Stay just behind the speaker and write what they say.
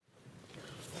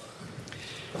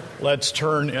Let's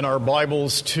turn in our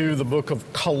Bibles to the book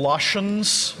of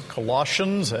Colossians,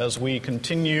 as we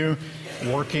continue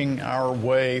working our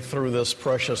way through this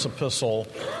precious epistle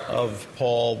of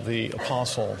Paul the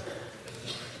Apostle.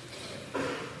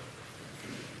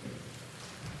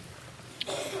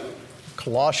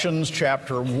 Colossians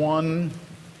chapter 1.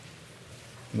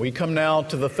 We come now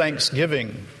to the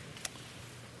thanksgiving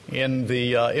in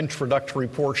the introductory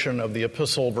portion of the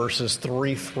epistle, verses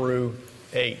 3 through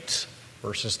 8.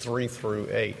 Verses 3 through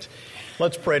 8.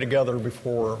 Let's pray together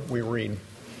before we read.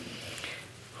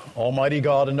 Almighty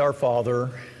God and our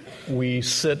Father, we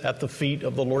sit at the feet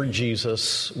of the Lord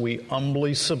Jesus. We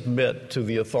humbly submit to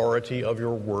the authority of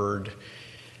your word.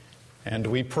 And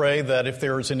we pray that if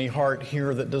there is any heart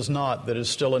here that does not, that is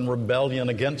still in rebellion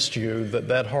against you,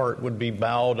 that heart would be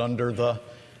bowed under the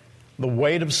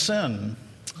weight of sin,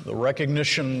 the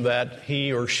recognition that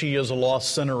he or she is a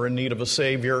lost sinner in need of a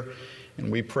Savior. And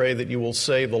we pray that you will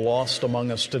save the lost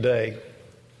among us today.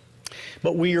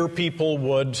 But we, your people,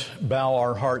 would bow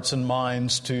our hearts and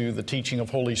minds to the teaching of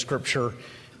Holy Scripture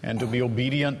and to be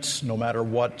obedient no matter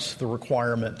what the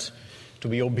requirement, to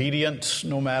be obedient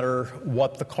no matter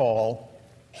what the call,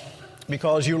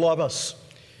 because you love us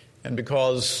and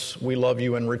because we love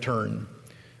you in return,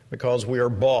 because we are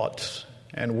bought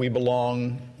and we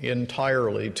belong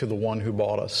entirely to the one who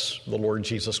bought us, the Lord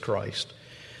Jesus Christ.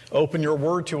 Open your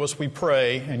word to us, we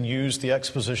pray, and use the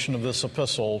exposition of this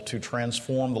epistle to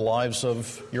transform the lives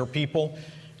of your people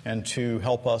and to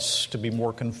help us to be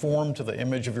more conformed to the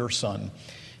image of your Son.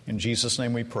 In Jesus'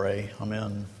 name we pray.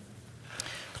 Amen.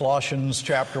 Colossians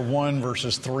chapter 1,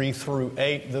 verses 3 through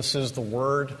 8. This is the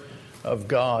word of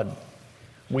God.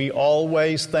 We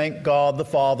always thank God the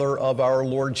Father of our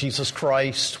Lord Jesus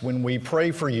Christ when we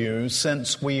pray for you,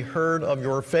 since we heard of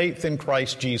your faith in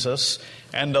Christ Jesus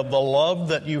and of the love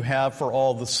that you have for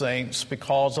all the saints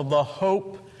because of the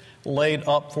hope laid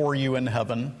up for you in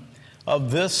heaven.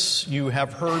 Of this you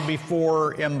have heard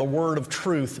before in the word of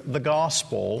truth, the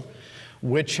gospel,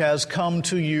 which has come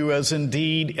to you, as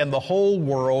indeed in the whole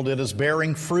world it is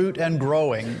bearing fruit and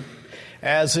growing,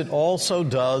 as it also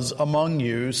does among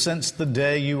you since the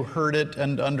day you heard it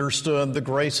and understood the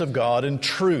grace of God in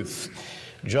truth,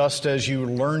 just as you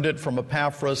learned it from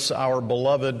Epaphras, our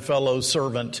beloved fellow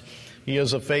servant. He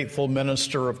is a faithful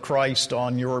minister of Christ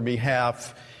on your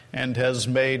behalf and has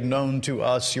made known to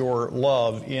us your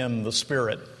love in the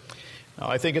Spirit. Now,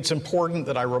 I think it's important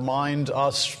that I remind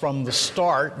us from the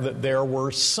start that there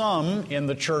were some in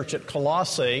the church at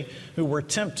Colossae who were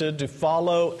tempted to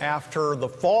follow after the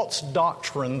false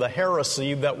doctrine, the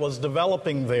heresy that was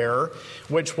developing there,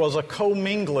 which was a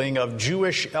commingling of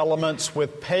Jewish elements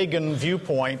with pagan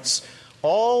viewpoints,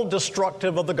 all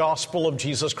destructive of the gospel of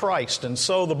Jesus Christ. And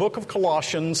so the book of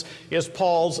Colossians is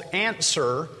Paul's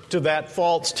answer to that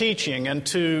false teaching and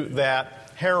to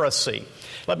that heresy.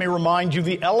 Let me remind you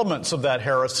the elements of that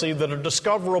heresy that are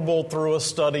discoverable through a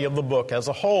study of the book as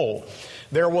a whole.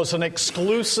 There was an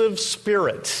exclusive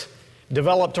spirit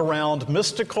developed around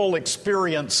mystical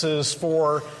experiences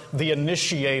for the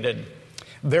initiated.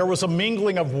 There was a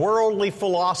mingling of worldly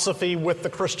philosophy with the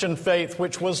Christian faith,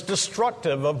 which was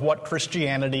destructive of what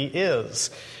Christianity is.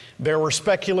 There were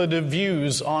speculative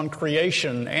views on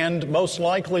creation and most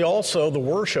likely also the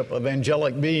worship of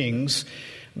angelic beings.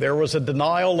 There was a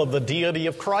denial of the deity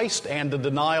of Christ and a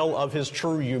denial of his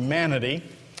true humanity.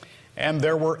 And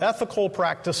there were ethical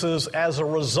practices as a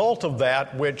result of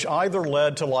that, which either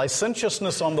led to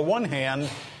licentiousness on the one hand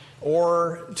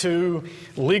or to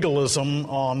legalism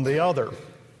on the other.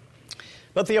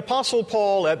 But the Apostle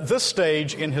Paul, at this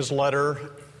stage in his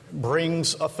letter,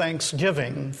 brings a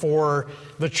thanksgiving for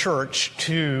the church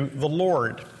to the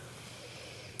Lord.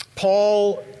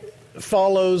 Paul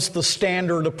follows the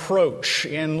standard approach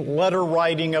in letter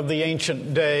writing of the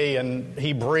ancient day, and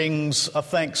he brings a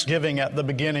thanksgiving at the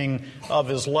beginning of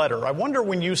his letter. I wonder,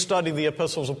 when you study the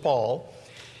epistles of Paul,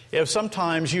 if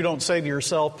sometimes you don't say to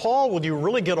yourself, Paul, would you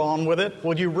really get on with it?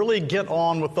 Would you really get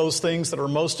on with those things that are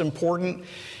most important?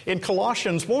 In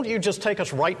Colossians, won't you just take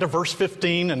us right to verse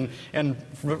 15 and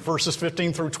verses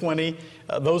 15 through 20,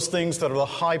 those things that are the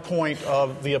high point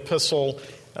of the epistle,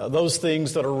 those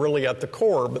things that are really at the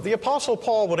core. But the Apostle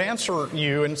Paul would answer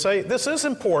you and say, this is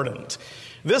important.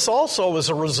 This also is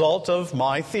a result of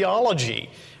my theology.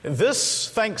 This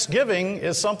thanksgiving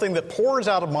is something that pours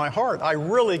out of my heart. I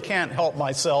really can't help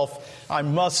myself. I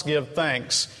must give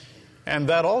thanks. And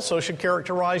that also should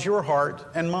characterize your heart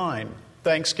and mine.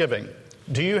 Thanksgiving.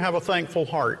 Do you have a thankful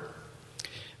heart?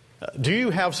 Do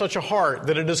you have such a heart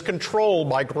that it is controlled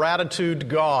by gratitude to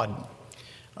God?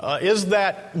 Is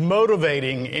that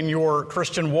motivating in your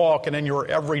Christian walk and in your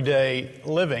everyday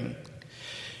living?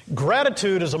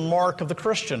 Gratitude is a mark of the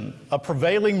Christian. A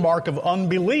prevailing mark of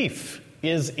unbelief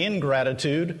is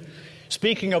ingratitude.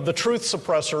 Speaking of the truth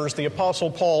suppressors, the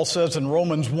Apostle Paul says in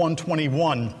Romans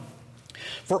 1:21,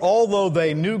 "For although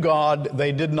they knew God,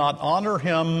 they did not honor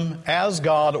him as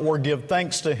God or give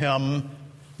thanks to him,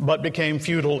 but became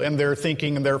futile in their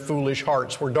thinking, and their foolish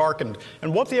hearts were darkened."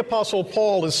 And what the Apostle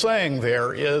Paul is saying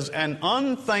there is an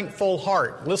unthankful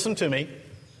heart. Listen to me.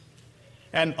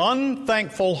 An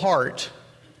unthankful heart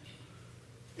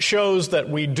shows that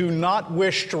we do not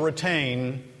wish to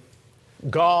retain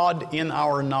God in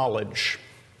our knowledge,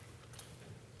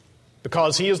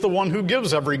 because he is the one who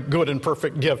gives every good and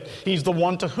perfect gift. He's the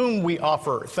one to whom we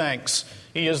offer thanks.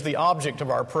 He is the object of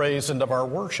our praise and of our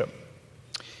worship.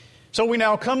 So we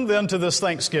now come then to this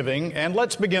Thanksgiving, and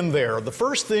let's begin there. The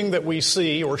first thing that we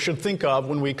see or should think of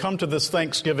when we come to this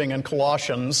Thanksgiving in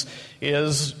Colossians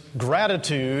is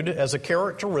gratitude as a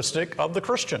characteristic of the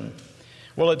Christian.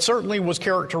 Well, it certainly was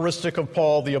characteristic of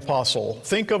Paul the Apostle.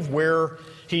 Think of where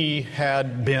he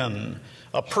had been.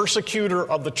 A persecutor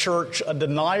of the church, a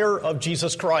denier of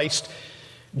Jesus Christ.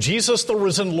 Jesus, the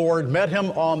risen Lord, met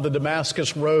him on the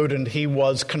Damascus road, and he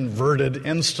was converted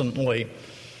instantly.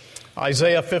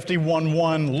 Isaiah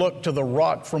 51:1, "Look to the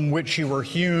rock from which you were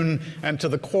hewn, and to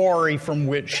the quarry from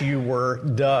which you were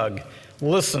dug."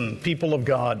 Listen, people of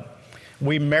God,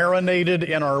 we marinated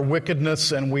in our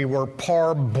wickedness and we were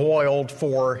parboiled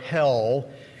for hell,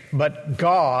 but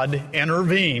God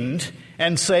intervened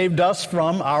and saved us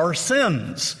from our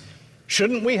sins.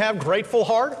 Shouldn't we have grateful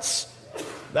hearts?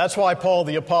 That's why Paul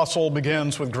the Apostle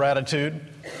begins with gratitude.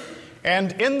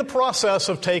 And in the process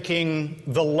of taking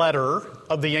the letter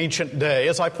of the ancient day,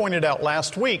 as I pointed out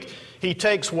last week, he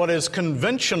takes what is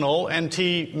conventional and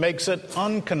he makes it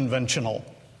unconventional.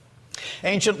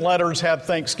 Ancient letters have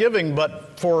thanksgiving,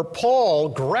 but for Paul,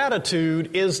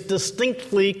 gratitude is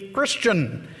distinctly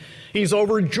Christian. He's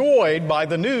overjoyed by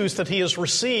the news that he has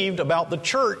received about the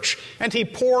church, and he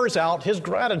pours out his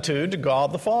gratitude to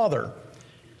God the Father.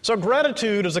 So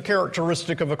gratitude is a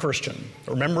characteristic of a Christian.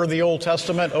 Remember the Old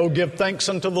Testament, "Oh, give thanks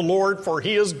unto the Lord, for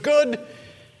he is good."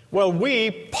 Well,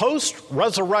 we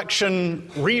post-resurrection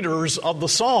readers of the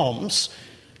Psalms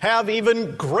have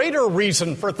even greater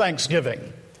reason for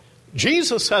thanksgiving.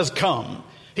 Jesus has come.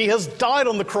 He has died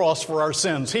on the cross for our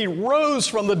sins. He rose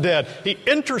from the dead. He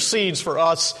intercedes for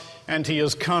us, and he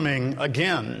is coming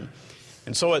again.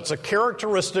 And so it's a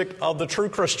characteristic of the true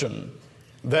Christian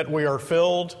that we are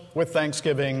filled with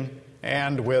thanksgiving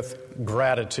and with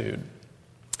gratitude.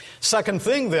 Second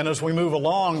thing then, as we move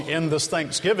along in this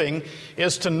Thanksgiving,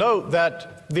 is to note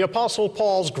that the Apostle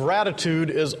Paul's gratitude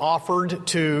is offered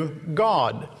to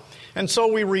God. And so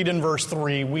we read in verse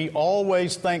 3, "We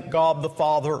always thank God the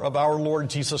Father of our Lord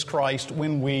Jesus Christ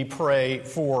when we pray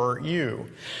for you."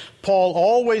 Paul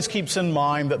always keeps in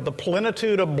mind that the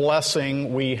plenitude of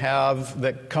blessing we have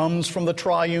that comes from the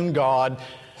triune God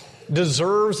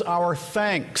deserves our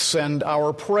thanks and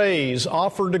our praise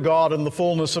offered to God in the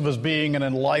fullness of his being and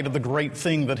in light of the great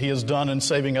thing that he has done in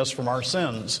saving us from our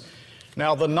sins.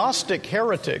 Now, the Gnostic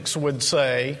heretics would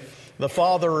say the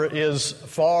Father is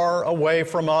far away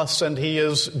from us and he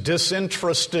is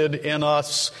disinterested in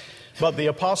us. But the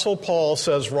Apostle Paul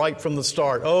says right from the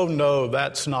start, "Oh no,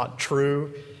 that's not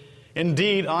true.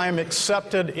 Indeed, I am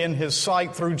accepted in his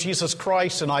sight through Jesus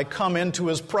Christ, and I come into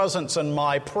his presence, and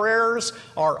my prayers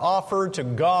are offered to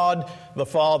God, the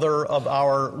Father of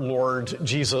our Lord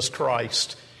Jesus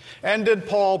Christ." And did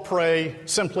Paul pray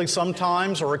simply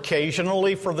sometimes or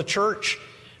occasionally for the church?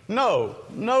 No.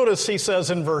 Notice he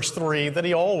says in verse 3 that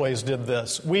he always did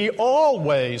this. "We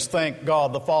always thank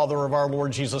God the Father of our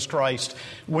Lord Jesus Christ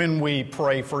when we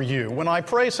pray for you." When I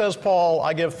pray, says Paul,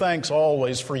 I give thanks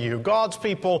always for you. God's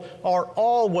people are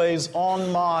always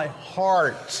on my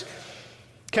heart.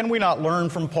 Can we not learn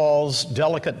from Paul's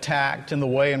delicate tact in the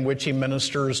way in which he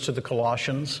ministers to the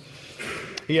Colossians?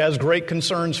 He has great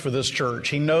concerns for this church.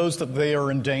 He knows that they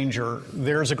are in danger.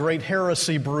 There's a great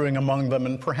heresy brewing among them,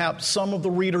 and perhaps some of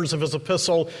the readers of his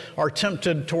epistle are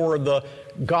tempted toward the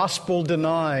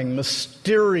gospel-denying,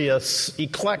 mysterious,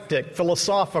 eclectic,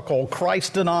 philosophical,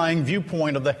 Christ-denying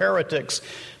viewpoint of the heretics.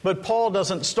 But Paul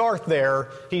doesn't start there.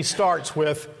 He starts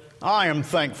with, "I am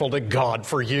thankful to God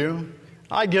for you.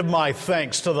 I give my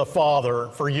thanks to the Father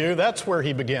for you." That's where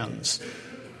he begins.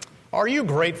 Are you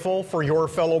grateful for your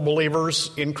fellow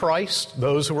believers in Christ?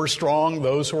 Those who are strong,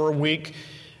 those who are weak,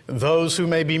 those who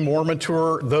may be more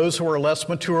mature, those who are less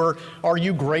mature. Are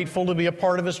you grateful to be a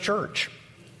part of his church?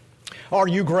 Are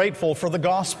you grateful for the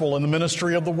gospel and the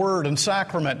ministry of the word and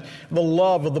sacrament, the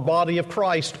love of the body of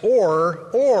Christ?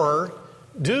 Or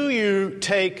do you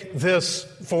take this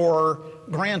for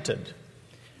granted?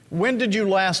 When did you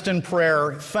last in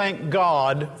prayer thank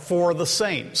God for the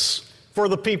saints, for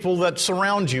the people that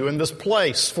surround you in this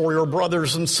place, for your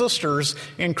brothers and sisters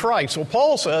in Christ? Well,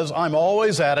 Paul says, I'm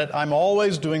always at it. I'm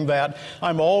always doing that.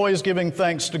 I'm always giving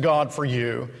thanks to God for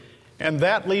you. And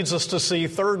that leads us to see,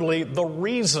 thirdly, the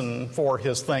reason for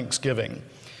his thanksgiving.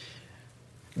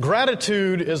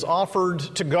 Gratitude is offered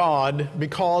to God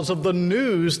because of the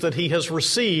news that he has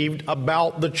received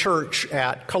about the church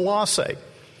at Colossae.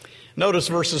 Notice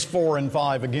verses 4 and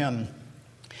 5 again.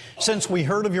 Since we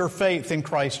heard of your faith in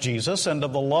Christ Jesus and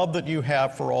of the love that you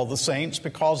have for all the saints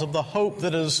because of the hope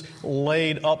that is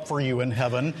laid up for you in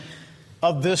heaven,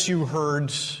 of this you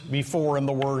heard before in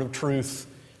the word of truth,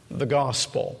 the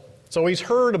gospel. So he's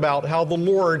heard about how the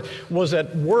Lord was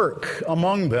at work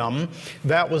among them.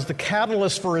 That was the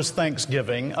catalyst for his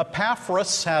thanksgiving.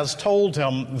 Epaphras has told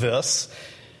him this.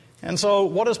 And so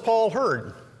what has Paul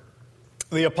heard?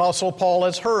 The Apostle Paul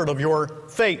has heard of your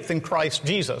faith in Christ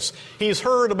Jesus. He's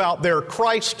heard about their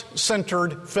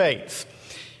Christ-centered faith.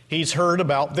 He's heard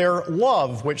about their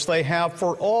love, which they have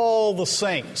for all the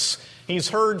saints. He's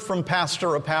heard from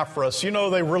Pastor Epaphras. You know,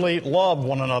 they really love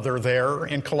one another there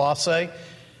in Colossae.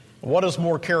 What is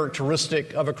more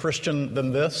characteristic of a Christian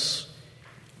than this?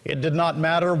 It did not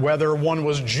matter whether one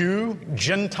was Jew,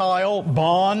 Gentile,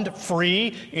 bond,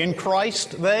 free in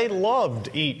Christ. They loved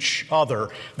each other.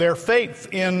 Their faith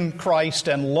in Christ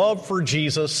and love for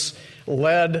Jesus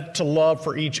led to love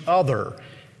for each other.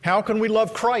 How can we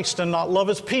love Christ and not love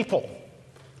his people?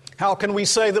 How can we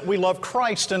say that we love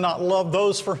Christ and not love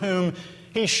those for whom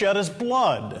he shed his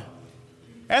blood?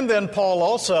 And then Paul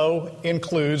also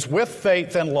includes with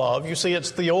faith and love. You see,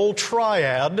 it's the old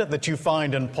triad that you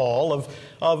find in Paul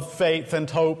of faith and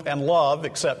hope and love,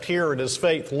 except here it is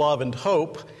faith, love, and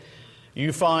hope.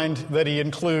 You find that he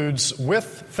includes with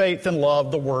faith and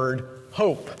love the word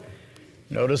hope.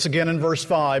 Notice again in verse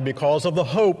 5, because of the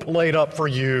hope laid up for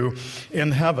you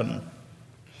in heaven.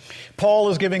 Paul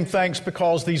is giving thanks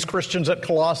because these Christians at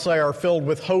Colossae are filled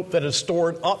with hope that is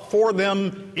stored up for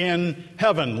them in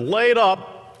heaven, laid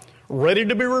up, ready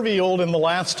to be revealed in the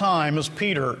last time, as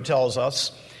Peter tells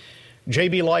us.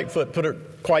 J.B. Lightfoot put it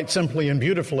quite simply and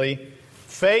beautifully.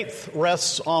 Faith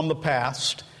rests on the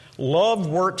past. Love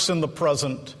works in the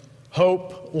present.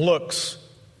 Hope looks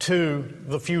to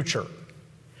the future.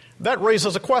 That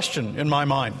raises a question in my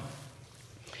mind.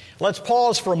 Let's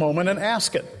pause for a moment and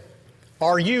ask it.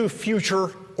 Are you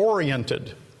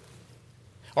future-oriented?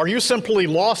 Are you simply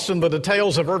lost in the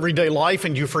details of everyday life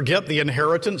and you forget the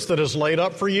inheritance that is laid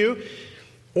up for you?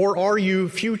 Or are you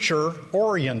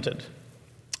future-oriented?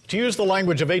 To use the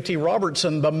language of A.T.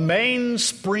 Robertson, the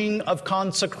mainspring of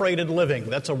consecrated living.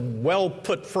 That's a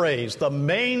well-put phrase. The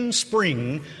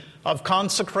mainspring of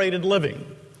consecrated living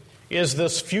is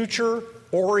this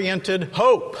future-oriented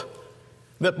hope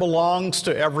that belongs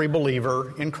to every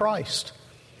believer in Christ.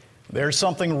 There's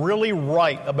something really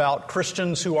right about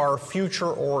Christians who are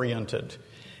future-oriented,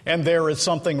 and there is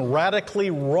something radically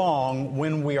wrong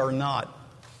when we are not.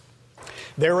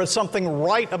 There is something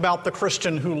right about the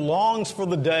Christian who longs for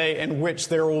the day in which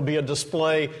there will be a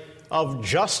display of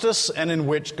justice and in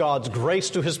which God's grace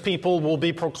to his people will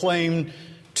be proclaimed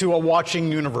to a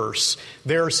watching universe.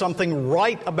 There's something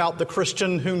right about the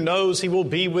Christian who knows he will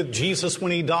be with Jesus when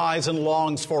he dies and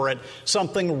longs for it.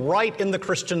 Something right in the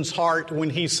Christian's heart when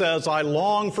he says, I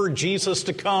long for Jesus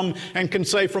to come, and can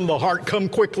say from the heart, come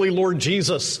quickly, Lord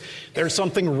Jesus. There's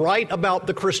something right about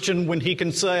the Christian when he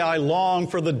can say, I long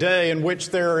for the day in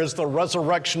which there is the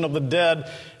resurrection of the dead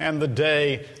and the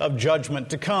day of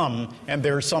judgment to come. And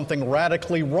there's something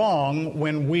radically wrong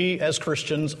when we as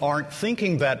Christians aren't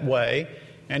thinking that way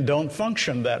and don't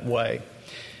function that way.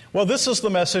 Well, this is the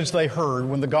message they heard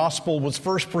when the gospel was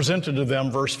first presented to them,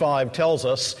 verse 5 tells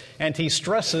us, and he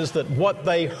stresses that what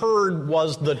they heard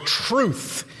was the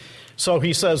truth. So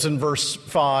he says in verse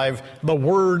 5, the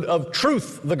word of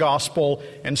truth, the gospel,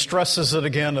 and stresses it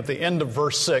again at the end of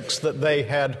verse 6, that they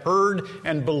had heard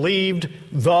and believed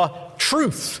the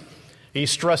truth. He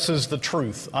stresses the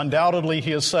truth. Undoubtedly,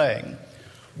 he is saying,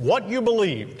 what you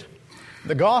believed,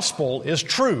 the gospel is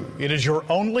true. It is your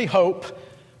only hope,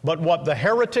 but what the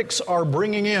heretics are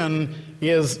bringing in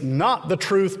is not the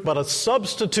truth, but a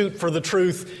substitute for the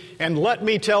truth. And let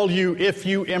me tell you, if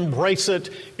you embrace it,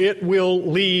 it will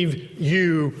leave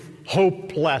you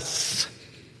hopeless.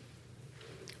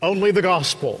 Only the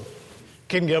gospel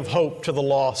can give hope to the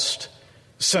lost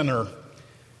sinner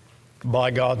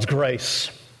by God's grace.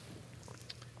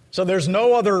 So there's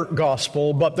no other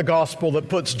gospel but the gospel that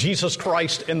puts Jesus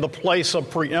Christ in the place of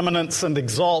preeminence and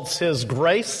exalts his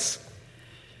grace.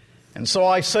 And so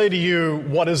I say to you,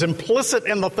 what is implicit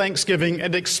in the thanksgiving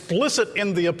and explicit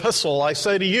in the epistle, I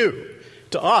say to you,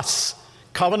 to us,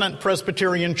 Covenant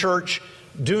Presbyterian Church,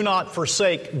 do not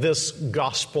forsake this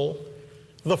gospel,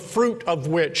 the fruit of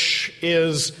which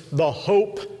is the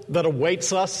hope that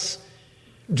awaits us.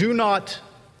 Do not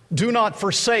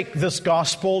forsake this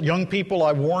gospel. Young people,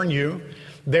 I warn you,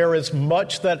 there is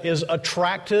much that is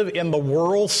attractive in the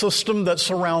world system that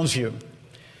surrounds you.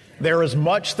 There is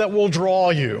much that will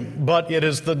draw you, but it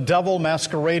is the devil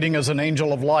masquerading as an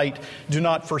angel of light. Do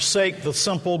not forsake the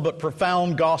simple but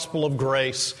profound gospel of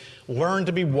grace. Learn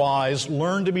to be wise,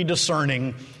 learn to be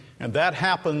discerning, and that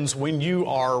happens when you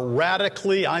are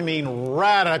radically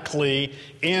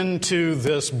into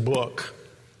this book.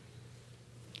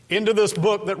 Into this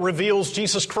book that reveals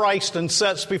Jesus Christ and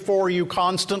sets before you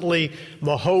constantly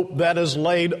the hope that is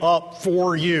laid up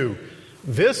for you.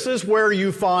 This is where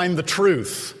you find the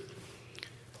truth.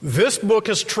 This book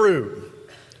is true.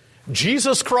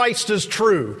 Jesus Christ is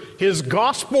true. His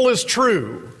gospel is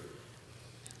true.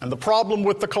 And the problem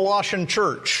with the Colossian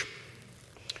church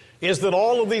is that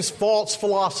all of these false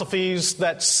philosophies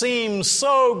that seem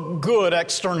so good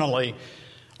externally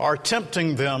are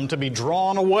tempting them to be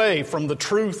drawn away from the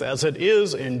truth as it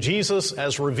is in Jesus,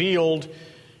 as revealed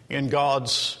in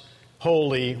God's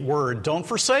holy word. Don't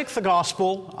forsake the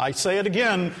gospel. I say it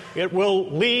again, it will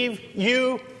leave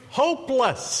you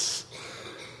hopeless.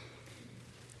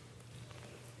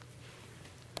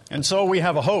 And so we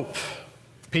have a hope,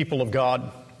 people of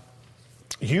God.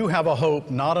 You have a hope,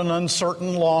 not an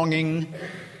uncertain longing,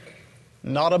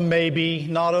 not a maybe,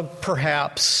 not a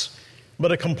perhaps,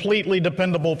 but a completely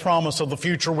dependable promise of the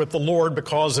future with the Lord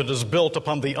because it is built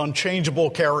upon the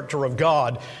unchangeable character of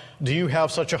God. Do you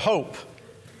have such a hope?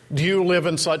 Do you live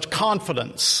in such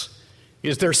confidence?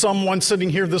 Is there someone sitting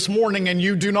here this morning and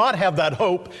you do not have that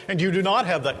hope and you do not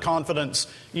have that confidence?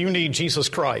 You need Jesus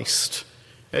Christ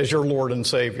as your Lord and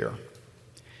Savior.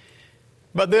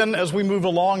 But then as we move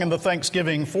along in the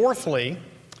Thanksgiving, fourthly,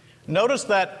 notice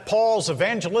that Paul's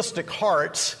evangelistic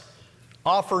heart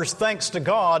offers thanks to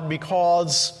God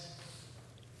because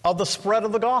of the spread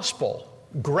of the gospel.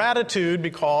 Gratitude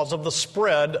because of the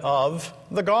spread of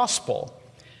the gospel.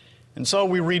 And so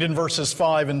we read in verses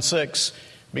 5 and 6,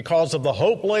 because of the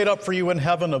hope laid up for you in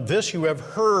heaven, of this you have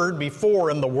heard before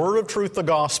in the word of truth, the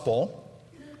gospel,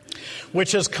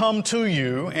 which has come to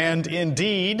you, and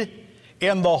indeed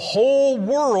in the whole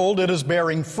world it is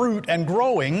bearing fruit and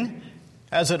growing,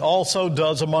 as it also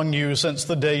does among you since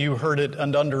the day you heard it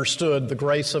and understood the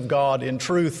grace of God in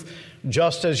truth,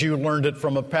 just as you learned it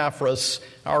from Epaphras,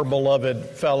 our beloved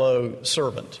fellow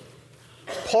servant.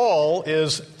 Paul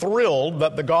is thrilled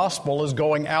that the gospel is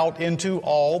going out into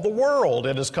all the world.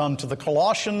 It has come to the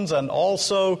Colossians and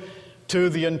also to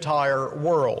the entire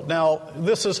world. Now,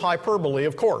 this is hyperbole,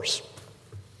 of course.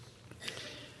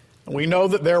 We know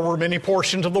that there were many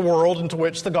portions of the world into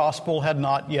which the gospel had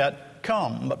not yet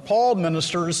come. But Paul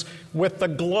ministers with the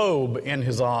globe in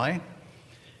his eye,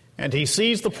 and he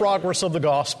sees the progress of the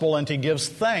gospel, and he gives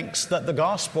thanks that the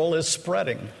gospel is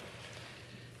spreading.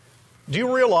 Do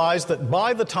you realize that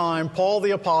by the time Paul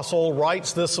the Apostle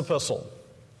writes this epistle,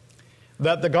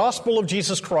 that the gospel of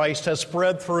Jesus Christ has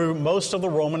spread through most of the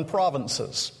Roman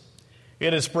provinces?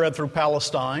 It has spread through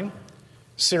Palestine,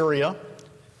 Syria,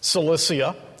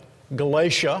 Cilicia,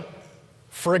 Galatia,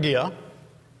 Phrygia,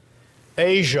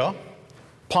 Asia,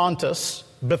 Pontus,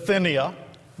 Bithynia,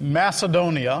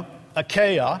 Macedonia,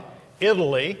 Achaia,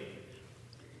 Italy.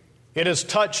 It has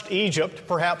touched Egypt,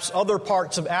 perhaps other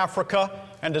parts of Africa,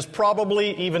 and has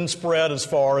probably even spread as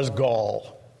far as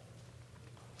Gaul.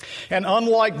 And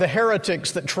unlike the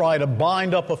heretics that try to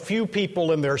bind up a few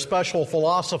people in their special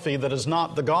philosophy that is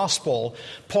not the gospel,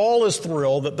 Paul is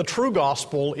thrilled that the true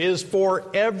gospel is for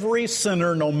every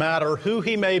sinner, no matter who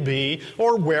he may be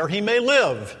or where he may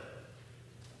live.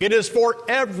 It is for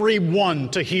everyone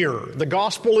to hear. The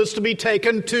gospel is to be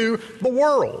taken to the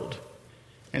world.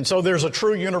 And so there's a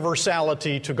true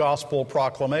universality to gospel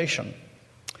proclamation.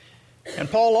 And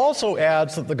Paul also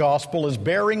adds that the gospel is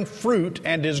bearing fruit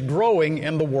and is growing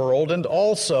in the world and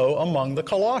also among the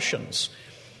Colossians.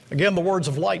 Again, the words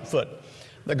of Lightfoot.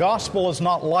 The gospel is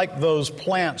not like those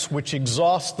plants which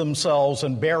exhaust themselves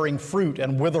in bearing fruit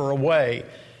and wither away.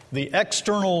 The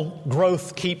external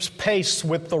growth keeps pace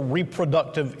with the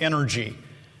reproductive energy.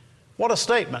 What a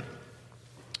statement.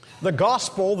 The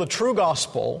gospel, the true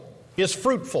gospel, is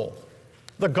fruitful.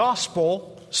 The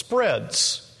gospel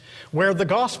spreads. Where the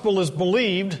gospel is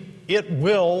believed, it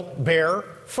will bear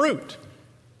fruit.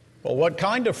 Well, what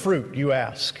kind of fruit, you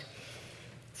ask?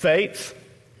 Faith,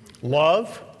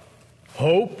 love,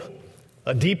 hope,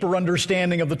 a deeper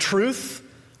understanding of the truth,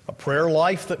 a prayer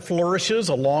life that flourishes,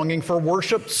 a longing for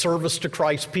worship, service to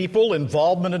Christ's people,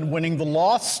 involvement in winning the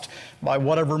lost by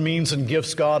whatever means and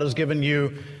gifts God has given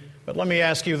you. But let me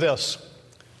ask you this.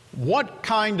 What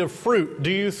kind of fruit do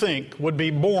you think would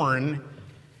be born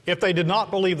if they did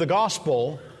not believe the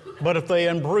gospel, but if they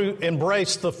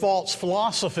embraced the false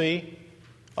philosophy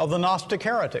of the Gnostic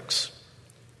heretics?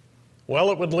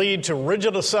 Well, it would lead to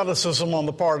rigid asceticism on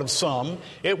the part of some.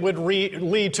 It would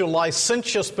lead to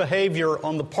licentious behavior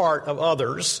on the part of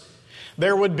others.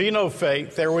 There would be no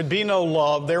faith. There would be no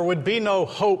love. There would be no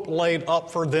hope laid up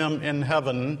for them in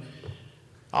heaven.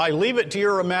 I leave it to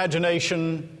your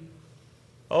imagination.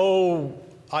 Oh,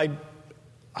 I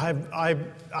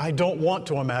don't want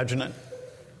to imagine it.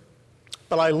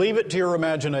 But I leave it to your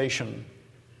imagination.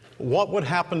 What would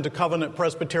happen to Covenant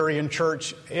Presbyterian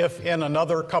Church if in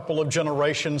another couple of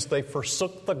generations they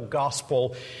forsook the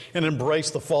gospel and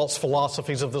embraced the false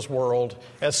philosophies of this world,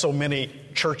 as so many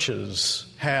churches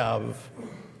have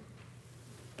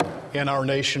in our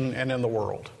nation and in the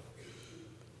world?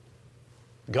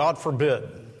 God forbid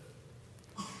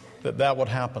that would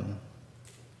happen.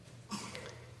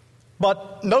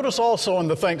 But notice also in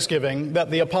the thanksgiving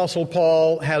that the Apostle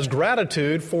Paul has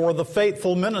gratitude for the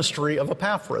faithful ministry of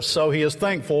Epaphras. So he is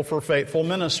thankful for faithful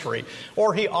ministry.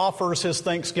 Or he offers his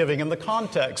thanksgiving in the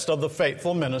context of the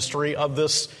faithful ministry of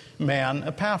this man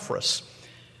Epaphras.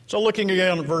 So looking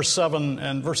again at verses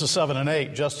 7 and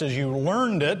 8, just as you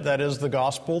learned it, that is the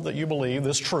gospel that you believe,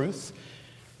 this truth,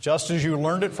 just as you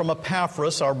learned it from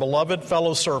Epaphras, our beloved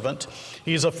fellow servant,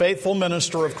 he's a faithful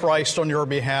minister of Christ on your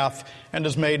behalf and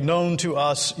has made known to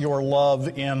us your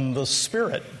love in the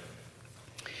Spirit.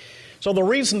 So the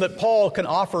reason that Paul can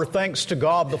offer thanks to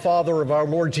God, the Father of our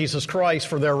Lord Jesus Christ,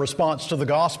 for their response to the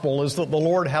gospel is that the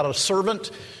Lord had a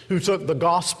servant who took the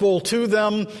gospel to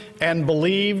them and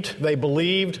they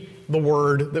believed the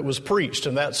word that was preached,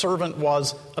 and that servant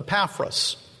was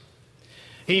Epaphras.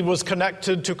 He was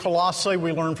connected to Colossae,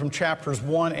 we learn from chapters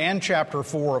 1 and chapter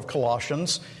 4 of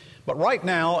Colossians. But right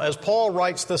now, as Paul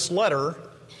writes this letter,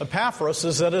 Epaphras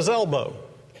is at his elbow.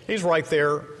 He's right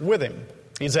there with him.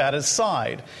 He's at his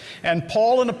side. And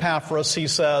Paul and Epaphras, he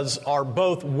says, are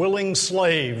both willing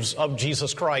slaves of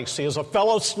Jesus Christ. He is a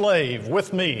fellow slave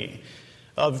with me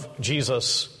of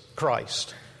Jesus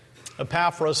Christ.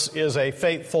 Epaphras is a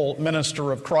faithful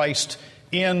minister of Christ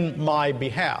in my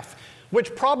behalf,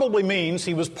 which probably means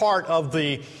he was part of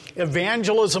the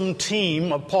evangelism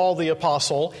team of Paul the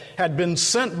Apostle, had been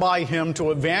sent by him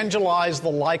to evangelize the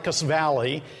Lycus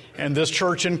Valley, and this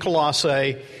church in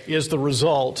Colossae is the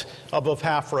result of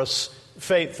Epaphras'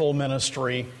 faithful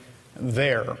ministry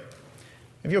there.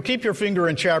 If you'll keep your finger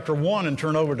in chapter 1 and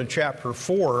turn over to chapter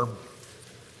 4,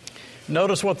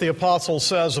 notice what the apostle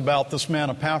says about this man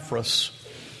Epaphras.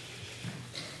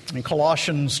 In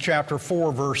Colossians chapter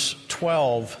 4, verse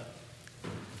 12,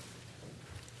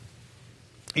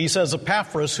 he says,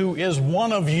 Epaphras, who is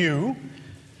one of you,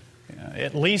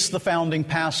 at least the founding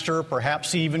pastor,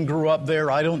 perhaps he even grew up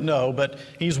there, I don't know, but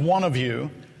he's one of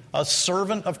you, a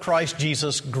servant of Christ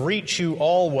Jesus, greets you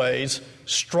always,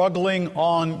 struggling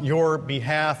on your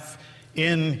behalf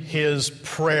in his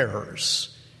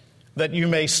prayers, that you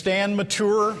may stand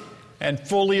mature and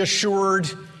fully assured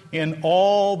in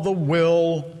all the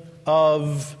will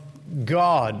of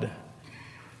God.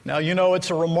 Now, you know,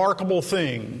 it's a remarkable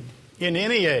thing in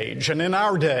any age and in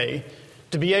our day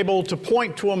to be able to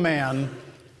point to a man,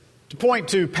 to point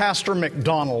to Pastor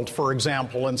McDonald, for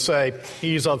example, and say,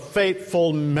 he's a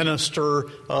faithful minister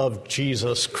of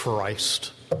Jesus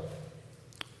Christ.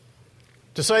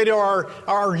 To say to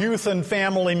our youth and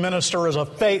family minister is a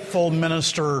faithful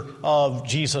minister of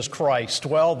Jesus Christ.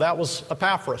 Well, that was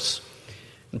Epaphras.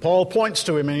 And Paul points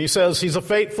to him and he says he's a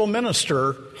faithful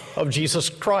minister of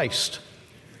Jesus Christ.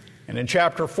 And in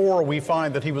chapter 4, we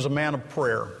find that he was a man of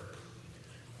prayer,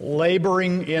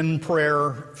 laboring in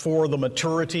prayer for the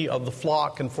maturity of the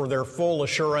flock and for their full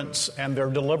assurance and their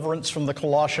deliverance from the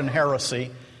Colossian heresy.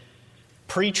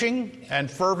 Preaching and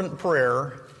fervent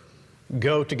prayer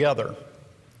go together.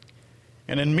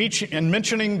 And in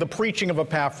mentioning the preaching of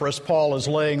Epaphras, Paul is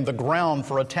laying the ground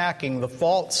for attacking the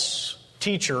false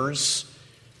teachers,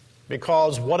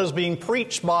 because what is being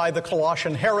preached by the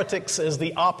Colossian heretics is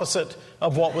the opposite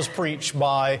of what was preached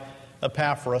by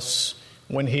Epaphras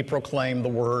when he proclaimed the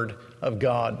word of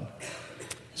God.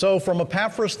 So from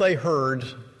Epaphras they heard,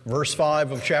 verse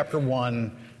 5 of chapter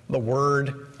 1, the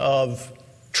word of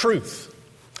truth.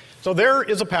 So there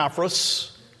is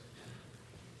Epaphras,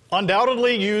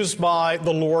 undoubtedly used by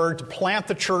the Lord to plant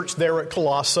the church there at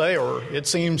Colossae, or it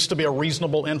seems to be a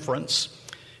reasonable inference.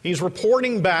 He's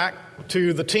reporting back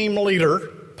to the team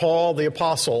leader, Paul the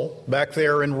apostle back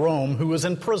there in Rome, who was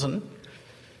in prison.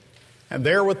 And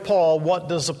there with Paul, what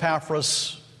does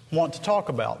Epaphras want to talk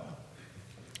about?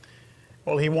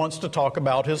 Well, he wants to talk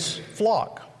about his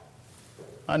flock.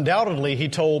 Undoubtedly, he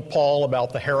told Paul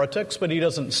about the heretics, but he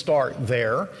doesn't start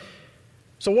there.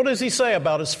 So what does he say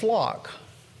about his flock?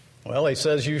 Well, he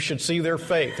says you should see their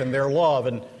faith and their love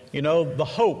and, the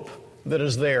hope that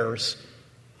is theirs.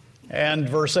 And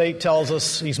verse 8 tells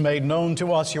us, he's made known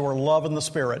to us your love in the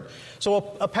Spirit.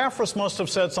 So Epaphras must have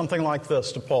said something like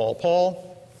this to Paul.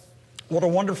 Paul, what a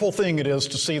wonderful thing it is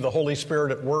to see the Holy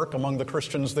Spirit at work among the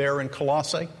Christians there in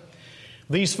Colossae.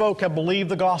 These folk have believed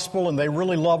the gospel and they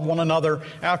really love one another.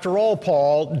 After all,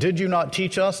 Paul, did you not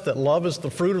teach us that love is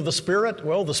the fruit of the Spirit?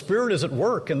 Well, the Spirit is at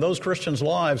work in those Christians'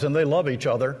 lives and they love each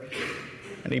other.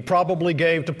 And he probably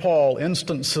gave to Paul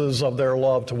instances of their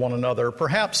love to one another.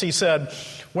 Perhaps he said,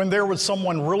 when there was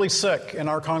someone really sick in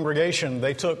our congregation,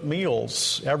 they took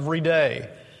meals every day.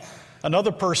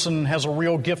 Another person has a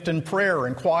real gift in prayer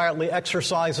and quietly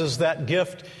exercises that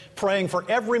gift, praying for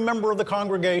every member of the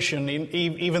congregation,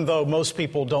 even though most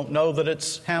people don't know that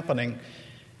it's happening.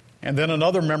 And then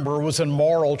another member was in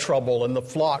moral trouble, and the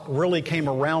flock really came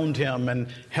around him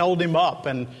and held him up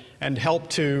and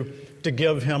helped to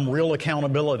give him real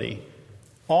accountability.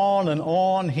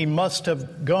 On he must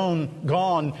have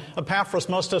gone. Epaphras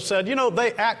must have said,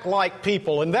 they act like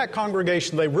people. In that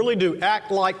congregation, they really do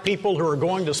act like people who are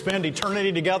going to spend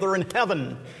eternity together in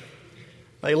heaven.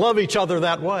 They love each other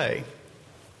that way.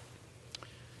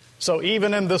 So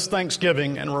even in this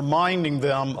Thanksgiving and reminding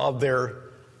them of their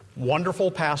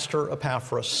wonderful pastor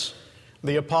Epaphras,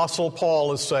 the Apostle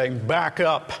Paul is saying, back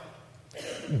up,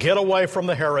 get away from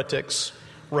the heretics.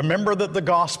 Remember that the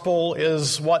gospel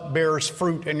is what bears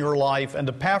fruit in your life, and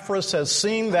Epaphras has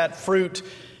seen that fruit,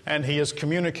 and he has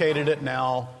communicated it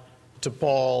now to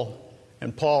Paul,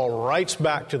 and Paul writes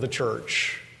back to the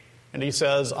church, and he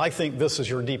says, I think this is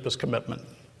your deepest commitment.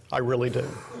 I really do.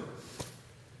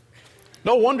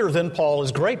 No wonder then Paul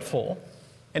is grateful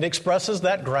and expresses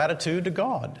that gratitude to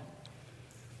God.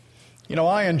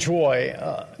 I enjoy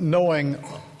knowing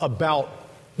about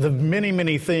the many,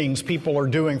 many things people are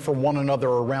doing for one another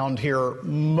around here,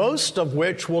 most of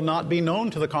which will not be known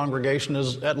to the congregation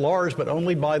at large, but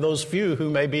only by those few who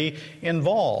may be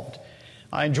involved.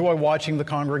 I enjoy watching the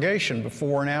congregation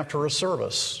before and after a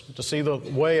service to see the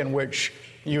way in which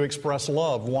you express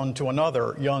love one to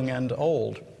another, young and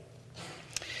old.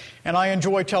 And I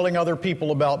enjoy telling other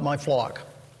people about my flock.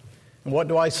 And what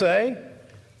do I say?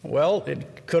 Well,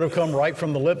 it could have come right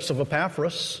from the lips of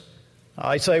Epaphras.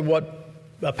 I say what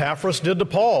Epaphras did to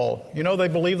Paul. They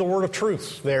believe the word of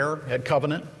truth there at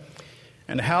Covenant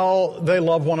and how they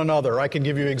love one another. I can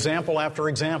give you example after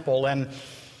example, and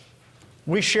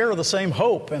we share the same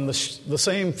hope and the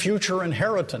same future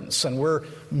inheritance, and we're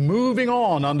moving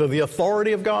on under the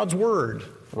authority of God's word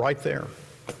right there.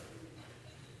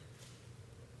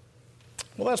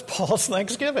 Well, that's Paul's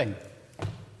Thanksgiving.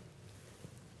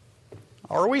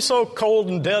 Are we so cold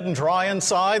and dead and dry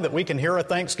inside that we can hear a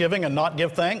Thanksgiving and not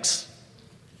give thanks?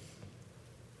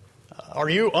 Are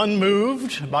you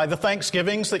unmoved by the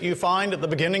thanksgivings that you find at the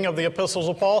beginning of the epistles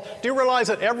of Paul? Do you realize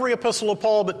that every epistle of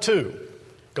Paul but two,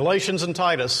 Galatians and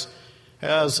Titus,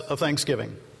 has a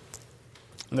thanksgiving?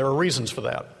 And there are reasons for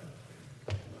that.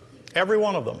 Every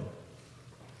one of them.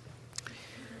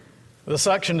 The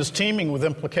section is teeming with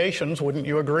implications, wouldn't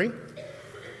you agree?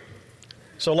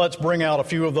 So let's bring out a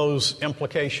few of those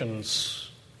implications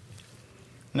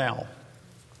now.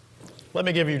 Let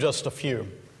me give you just a few.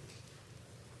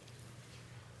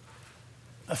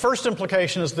 The first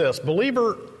implication is this.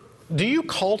 Believer, do you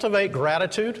cultivate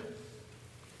gratitude?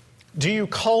 Do you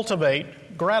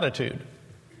cultivate gratitude?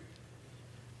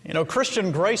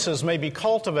 Christian graces may be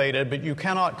cultivated, but you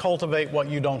cannot cultivate what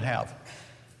you don't have.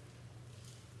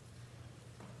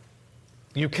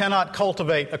 You cannot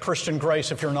cultivate a Christian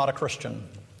grace if you're not a Christian.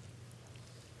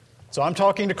 So I'm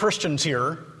talking to Christians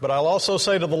here, but I'll also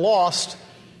say to the lost,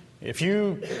 if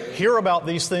you hear about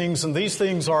these things and these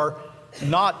things are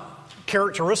not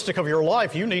characteristic of your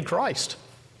life, you need Christ.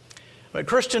 But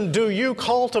Christian, do you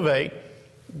cultivate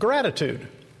gratitude?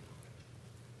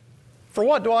 For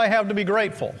what do I have to be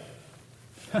grateful?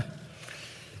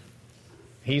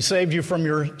 He saved you from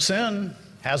your sin,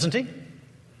 hasn't he?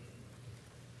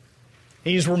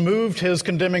 He's removed his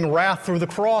condemning wrath through the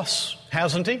cross,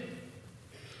 hasn't he?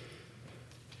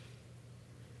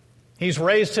 He's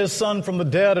raised his Son from the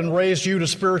dead and raised you to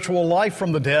spiritual life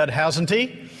from the dead, hasn't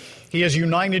he? He has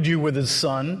united you with His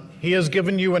Son. He has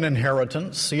given you an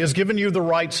inheritance. He has given you the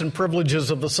rights and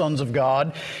privileges of the sons of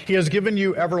God. He has given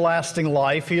you everlasting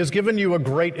life. He has given you a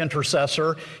great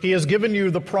intercessor. He has given you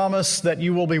the promise that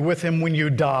you will be with Him when you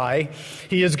die.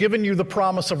 He has given you the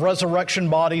promise of resurrection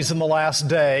bodies in the last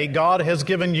day. God has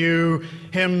given you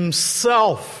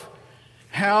Himself.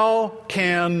 How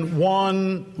can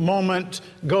one moment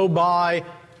go by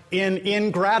in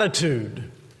ingratitude?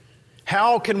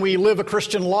 How can we live a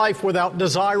Christian life without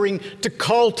desiring to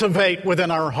cultivate within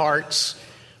our hearts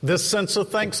this sense of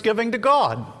thanksgiving to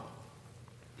God?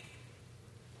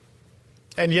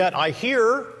 And yet I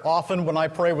hear often when I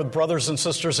pray with brothers and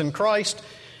sisters in Christ,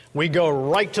 we go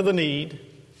right to the need,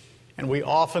 and we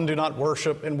often do not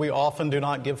worship, and we often do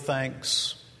not give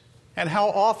thanks. And how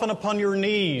often upon your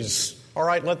knees? All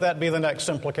right, let that be the next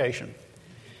implication.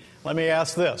 Let me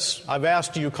ask this. I've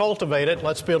asked you cultivate it.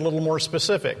 Let's be a little more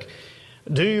specific.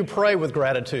 Do you pray with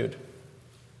gratitude?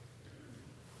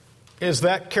 Is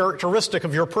that characteristic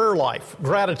of your prayer life?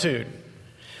 Gratitude.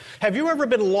 Have you ever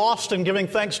been lost in giving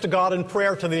thanks to God in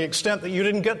prayer to the extent that you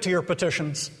didn't get to your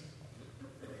petitions?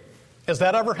 Has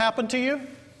that ever happened to you?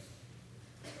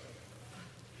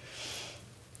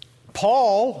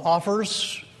 Paul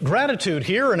offers gratitude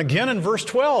here and again in verse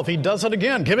 12. He does it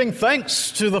again, giving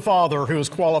thanks to the Father who has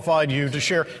qualified you to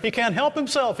share. He can't help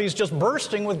himself. He's just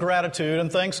bursting with gratitude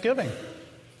and thanksgiving.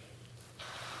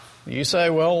 You say,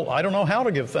 well, I don't know how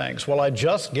to give thanks. Well, I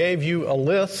just gave you a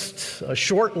list, a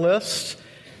short list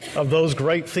of those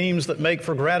great themes that make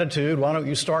for gratitude. Why don't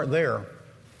you start there?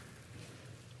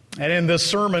 And in this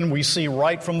sermon, we see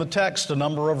right from the text a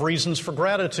number of reasons for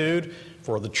gratitude: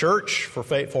 for the church, for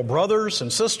faithful brothers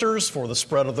and sisters, for the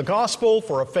spread of the gospel,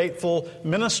 for a faithful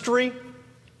ministry.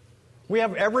 We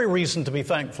have every reason to be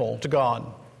thankful to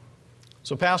God.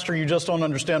 So, Pastor, you just don't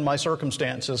understand my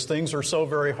circumstances. Things are so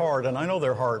very hard, and I know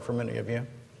they're hard for many of you.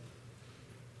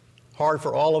 Hard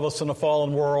for all of us in a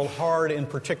fallen world, hard in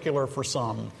particular for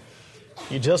some.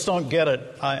 You just don't get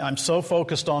it. I'm so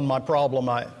focused on my problem,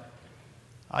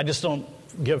 I just don't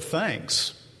give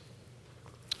thanks.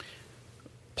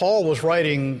 Paul was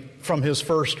writing from his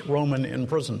first Roman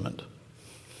imprisonment.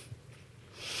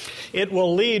 It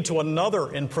will lead to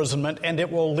another imprisonment, and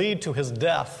it will lead to his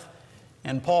death.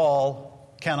 And Paul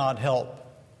cannot help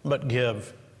but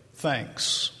give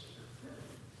thanks.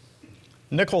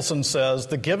 Nicholson says,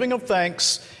 the giving of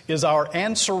thanks is our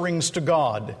answerings to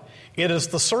God. It is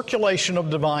the circulation of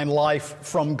divine life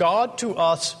from God to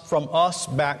us, from us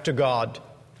back to God.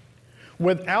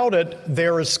 Without it,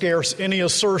 there is scarce any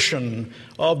assertion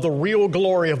of the real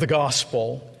glory of the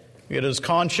gospel. It is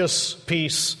conscious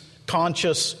peace,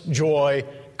 conscious joy,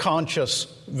 conscious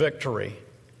victory.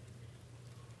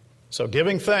 So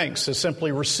giving thanks is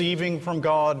simply receiving from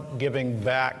God, giving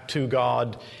back to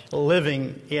God,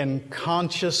 living in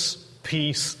conscious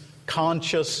peace,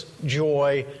 conscious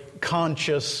joy,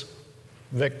 conscious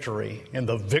victory, in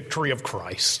the victory of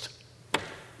Christ.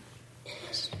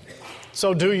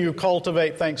 So do you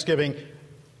cultivate thanksgiving?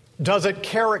 Does it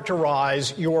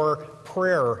characterize your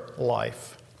prayer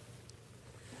life?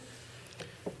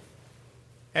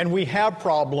 And we have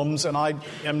problems, and I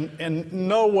am in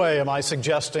no way am I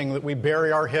suggesting that we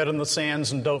bury our head in the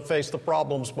sands and don't face the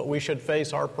problems, but we should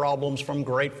face our problems from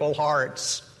grateful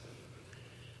hearts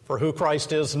for who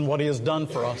Christ is and what He has done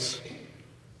for us,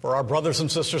 for our brothers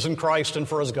and sisters in Christ and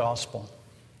for His gospel.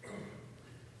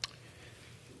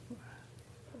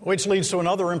 Which leads to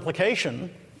another implication.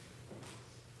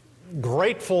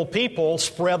 Grateful people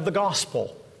spread the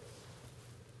gospel,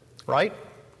 right?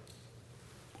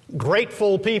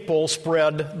 Grateful people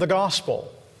spread the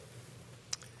gospel.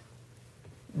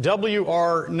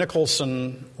 W.R.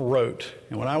 Nicholson wrote,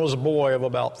 and when I was a boy of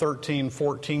about 13,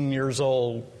 14 years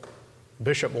old,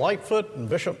 Bishop Lightfoot and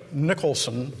Bishop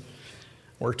Nicholson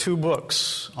were two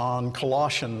books on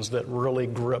Colossians that really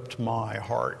gripped my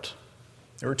heart.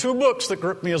 There were two books that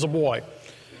gripped me as a boy: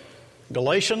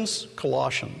 Galatians,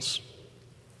 Colossians.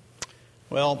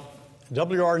 Well,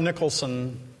 W.R.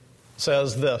 Nicholson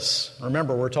says this.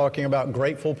 Remember, we're talking about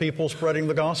grateful people spreading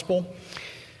the gospel.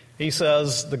 He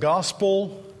says, the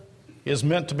gospel is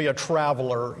meant to be a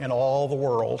traveler in all the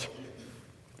world.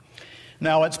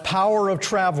 Now, its power of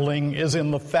traveling is in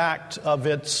the fact of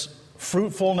its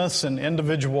fruitfulness in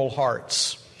individual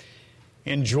hearts.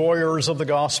 Enjoyers of the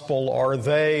gospel are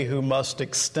they who must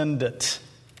extend it.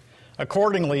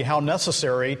 Accordingly, how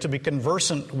necessary to be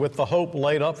conversant with the hope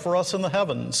laid up for us in the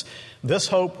heavens. This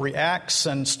hope reacts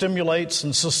and stimulates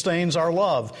and sustains our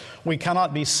love. We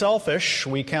cannot be selfish.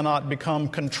 We cannot become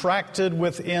contracted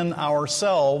within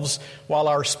ourselves while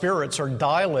our spirits are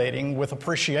dilating with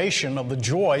appreciation of the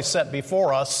joy set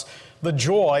before us the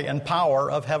joy and power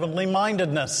of heavenly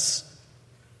mindedness.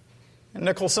 And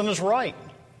Nicholson is right.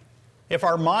 If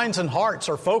our minds and hearts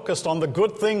are focused on the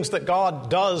good things that God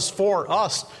does for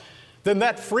us, then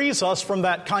that frees us from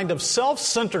that kind of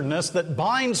self-centeredness that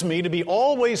binds me to be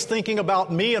always thinking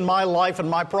about me and my life and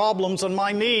my problems and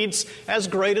my needs, as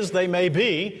great as they may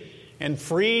be, and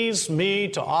frees me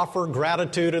to offer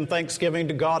gratitude and thanksgiving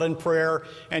to God in prayer,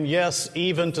 and yes,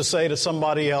 even to say to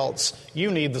somebody else, you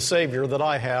need the Savior that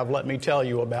I have, let me tell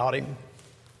you about Him.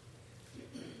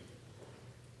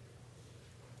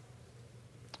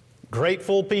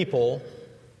 Grateful people.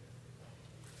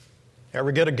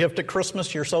 Ever get a gift at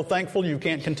Christmas you're so thankful you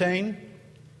can't contain?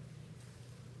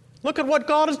 Look at what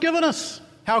God has given us.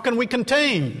 How can we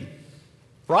contain?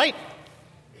 Right?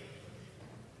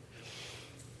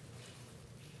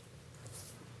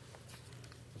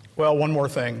 Well, one more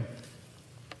thing.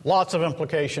 Lots of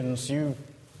implications. You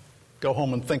go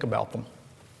home and think about them.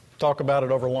 Talk about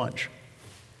it over lunch.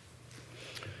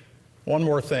 One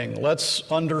more thing. Let's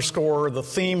underscore the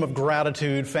theme of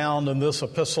gratitude found in this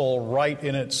epistle right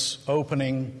in its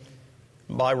opening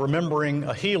by remembering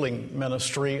a healing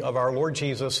ministry of our Lord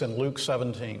Jesus in Luke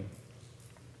 17.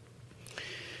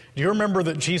 Do you remember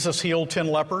that Jesus healed 10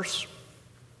 lepers?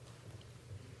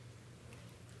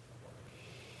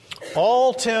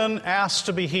 All 10 asked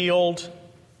to be healed,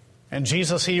 and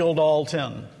Jesus healed all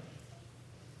 10.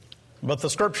 But the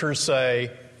Scriptures say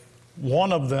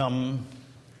one of them,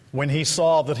 when he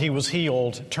saw that he was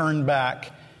healed, turned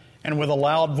back and with a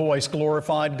loud voice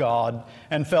glorified God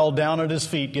and fell down at his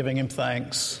feet, giving him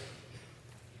thanks.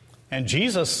 And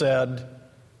Jesus said,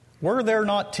 were there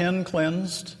not 10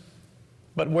 cleansed?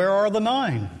 But where are the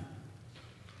 9?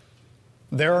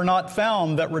 There are not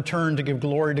found that return to give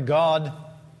glory to God,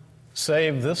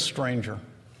 save this stranger.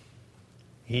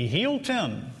 He healed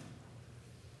 10.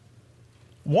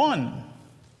 One.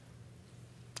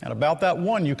 And about that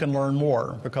one you can learn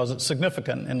more because it's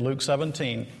significant in Luke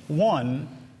 17. One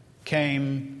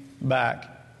came back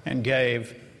and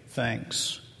gave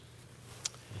thanks.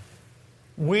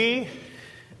 We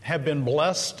have been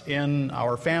blessed in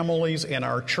our families, in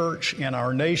our church, in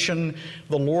our nation.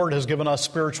 The Lord has given us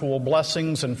spiritual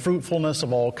blessings and fruitfulness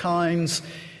of all kinds.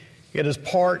 It is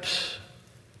part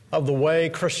of the way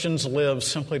Christians live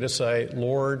simply to say,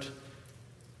 Lord,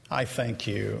 I thank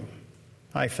you.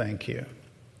 I thank you.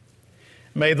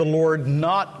 May the Lord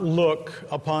not look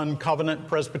upon Covenant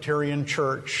Presbyterian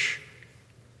Church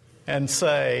and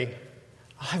say,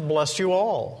 I've blessed you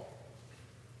all,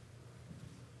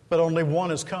 but only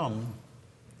one has come.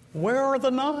 Where are the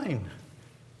 9?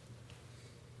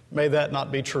 May that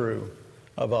not be true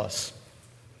of us.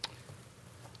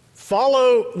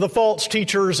 Follow the false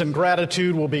teachers and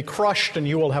gratitude will be crushed and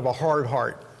you will have a hard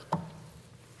heart.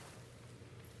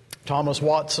 Thomas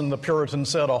Watson, the Puritan,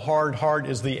 said, a hard heart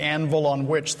is the anvil on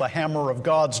which the hammer of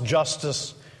God's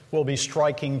justice will be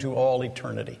striking to all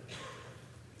eternity.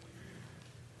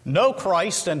 Know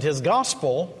Christ and His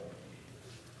gospel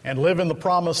and live in the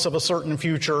promise of a certain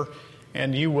future,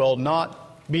 and you will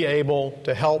not be able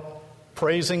to help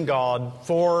praising God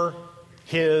for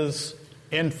His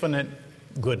infinite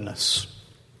goodness.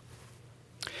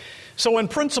 So in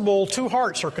principle, 2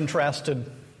 hearts are contrasted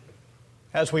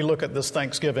as we look at this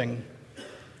Thanksgiving.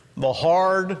 The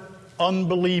hard,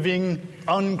 unbelieving,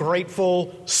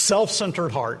 ungrateful,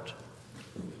 self-centered heart.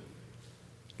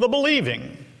 The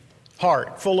believing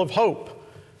heart, full of hope,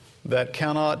 that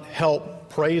cannot help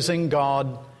praising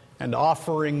God and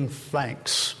offering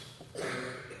thanks.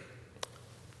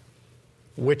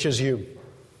 Which is you?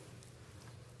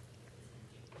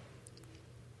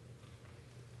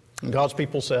 And God's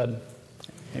people said,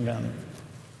 amen.